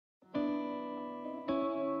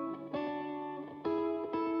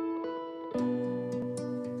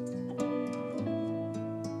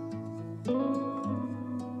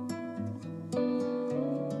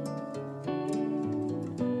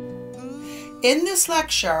In this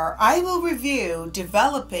lecture, I will review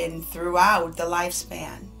developing throughout the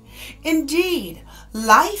lifespan. Indeed,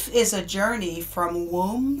 life is a journey from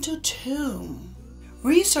womb to tomb.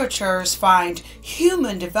 Researchers find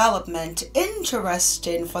human development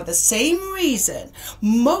interesting for the same reason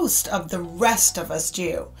most of the rest of us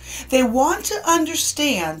do. They want to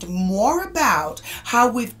understand more about how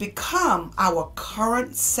we've become our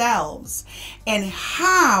current selves and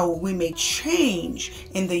how we may change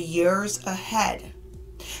in the years ahead.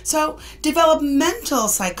 So, developmental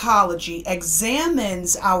psychology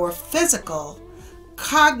examines our physical,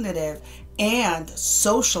 cognitive, and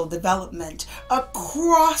social development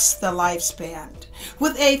across the lifespan,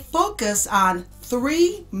 with a focus on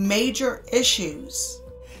three major issues.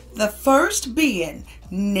 The first being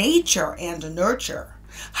nature and nurture,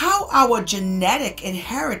 how our genetic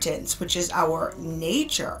inheritance, which is our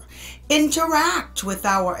nature, interact with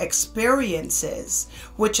our experiences,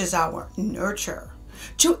 which is our nurture,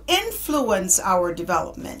 to influence our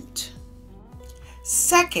development.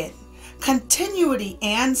 Second, continuity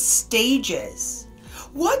and stages.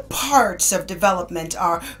 What parts of development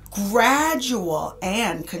are gradual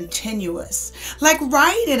and continuous, like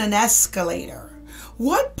riding an escalator?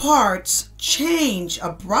 What parts change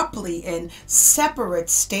abruptly in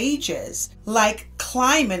separate stages, like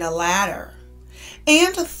climbing a ladder?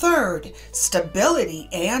 And third, stability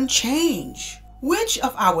and change. Which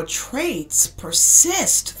of our traits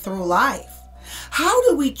persist through life? How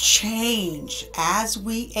do we change as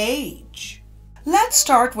we age? Let's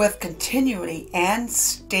start with continuity and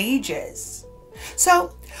stages.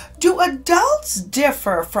 So, do adults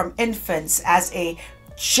differ from infants as a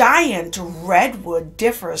giant redwood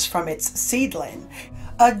differs from its seedling,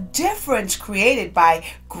 a difference created by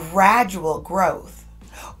gradual growth?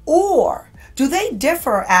 Or do they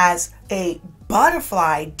differ as a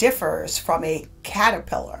butterfly differs from a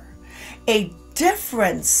caterpillar? A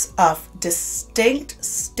difference of distinct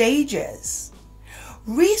stages.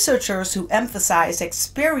 Researchers who emphasize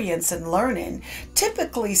experience and learning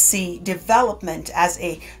typically see development as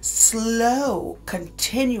a slow,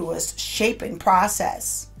 continuous shaping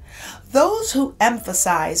process. Those who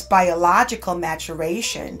emphasize biological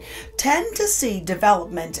maturation tend to see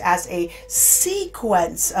development as a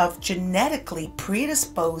sequence of genetically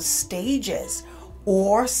predisposed stages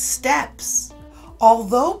or steps.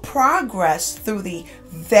 Although progress through the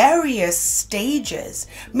various stages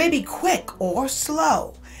may be quick or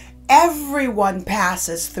slow, everyone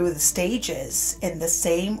passes through the stages in the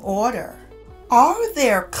same order. Are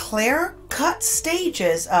there clear-cut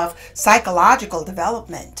stages of psychological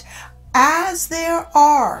development, as there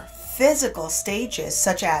are physical stages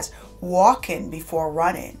such as walking before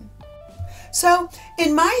running? So,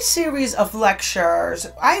 in my series of lectures,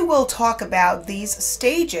 I will talk about these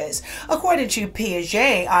stages according to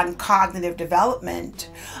Piaget on cognitive development,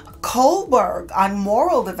 Kohlberg on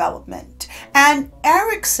moral development, and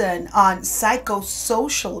Erikson on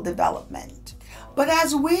psychosocial development. But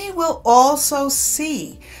as we will also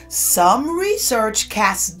see, some research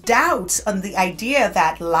casts doubts on the idea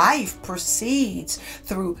that life proceeds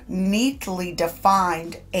through neatly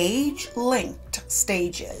defined age-linked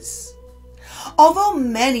stages. Although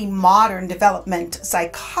many modern development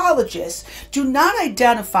psychologists do not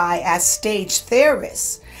identify as stage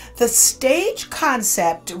theorists, the stage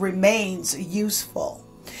concept remains useful.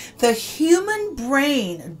 The human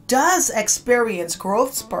brain does experience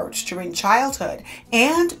growth spurts during childhood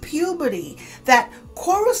and puberty that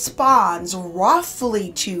corresponds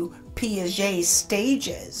roughly to Piaget's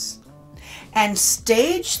stages. And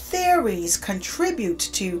stage theories contribute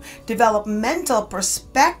to developmental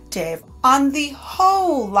perspective on the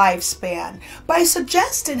whole lifespan by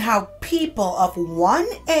suggesting how people of one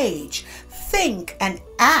age think and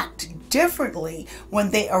act differently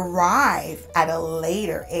when they arrive at a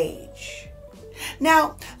later age.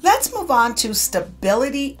 Now, let's move on to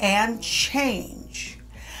stability and change.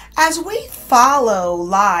 As we follow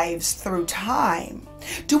lives through time,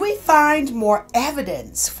 do we find more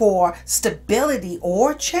evidence for stability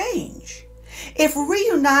or change? If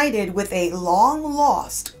reunited with a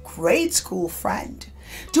long-lost grade school friend,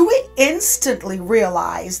 do we instantly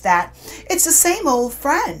realize that it's the same old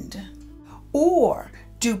friend? Or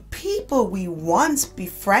do people we once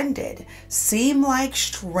befriended seem like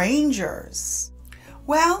strangers?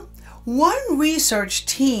 Well, one research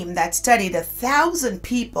team that studied 1,000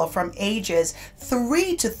 people from ages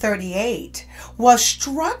 3 to 38 was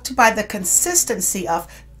struck by the consistency of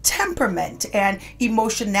temperament and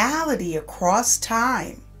emotionality across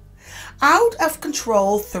time.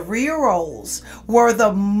 Out-of-control 3-year-olds were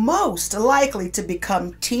the most likely to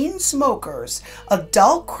become teen smokers,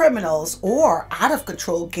 adult criminals, or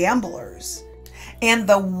out-of-control gamblers. And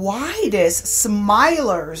the widest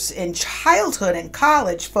smilers in childhood and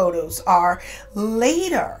college photos are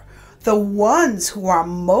later the ones who are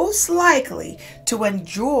most likely to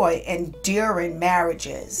enjoy enduring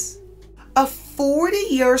marriages. A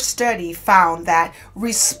 40-year study found that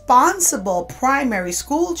responsible primary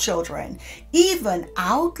school children even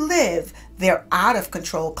outlive their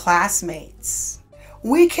out-of-control classmates.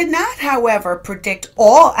 We cannot, however, predict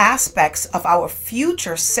all aspects of our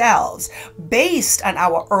future selves based on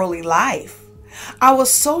our early life. Our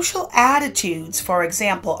social attitudes, for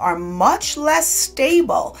example, are much less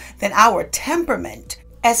stable than our temperament,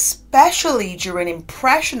 especially during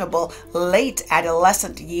impressionable late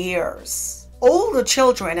adolescent years. Older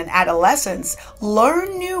children and adolescents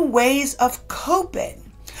learn new ways of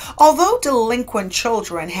coping. Although delinquent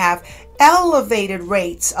children have elevated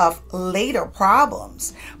rates of later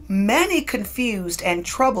problems, many confused and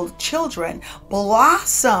troubled children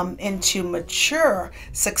blossom into mature,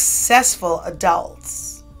 successful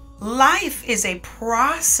adults. Life is a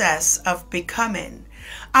process of becoming.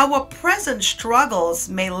 Our present struggles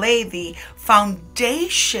may lay the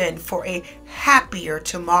foundation for a happier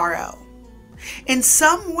tomorrow. In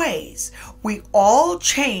some ways, we all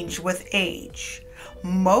change with age.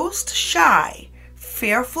 Most shy,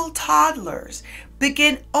 fearful toddlers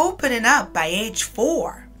begin opening up by age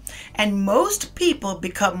 4, and most people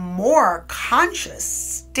become more conscious,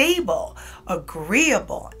 stable,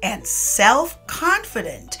 agreeable, and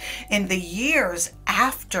self-confident in the years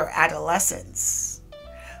after adolescence.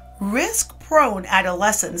 Risk-prone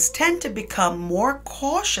adolescents tend to become more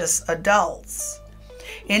cautious adults.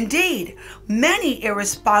 Indeed, many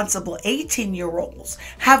irresponsible 18-year-olds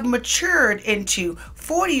have matured into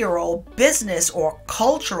 40-year-old business or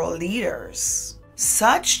cultural leaders.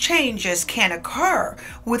 Such changes can occur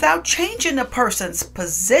without changing a person's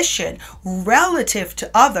position relative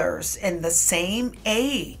to others in the same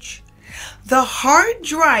age. The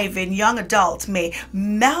hard-driving young adult may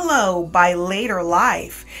mellow by later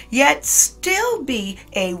life, yet still be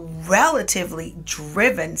a relatively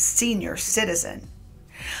driven senior citizen.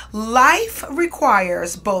 Life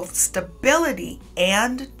requires both stability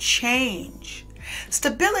and change.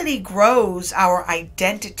 Stability grows our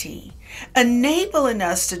identity, enabling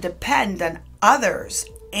us to depend on others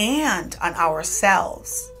and on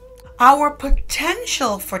ourselves. Our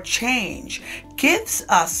potential for change gives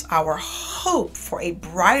us our hope for a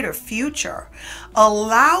brighter future,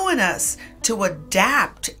 allowing us to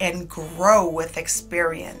adapt and grow with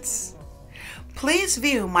experience. Please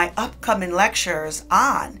view my upcoming lectures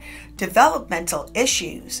on developmental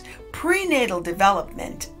issues, prenatal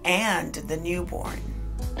development, and the newborn.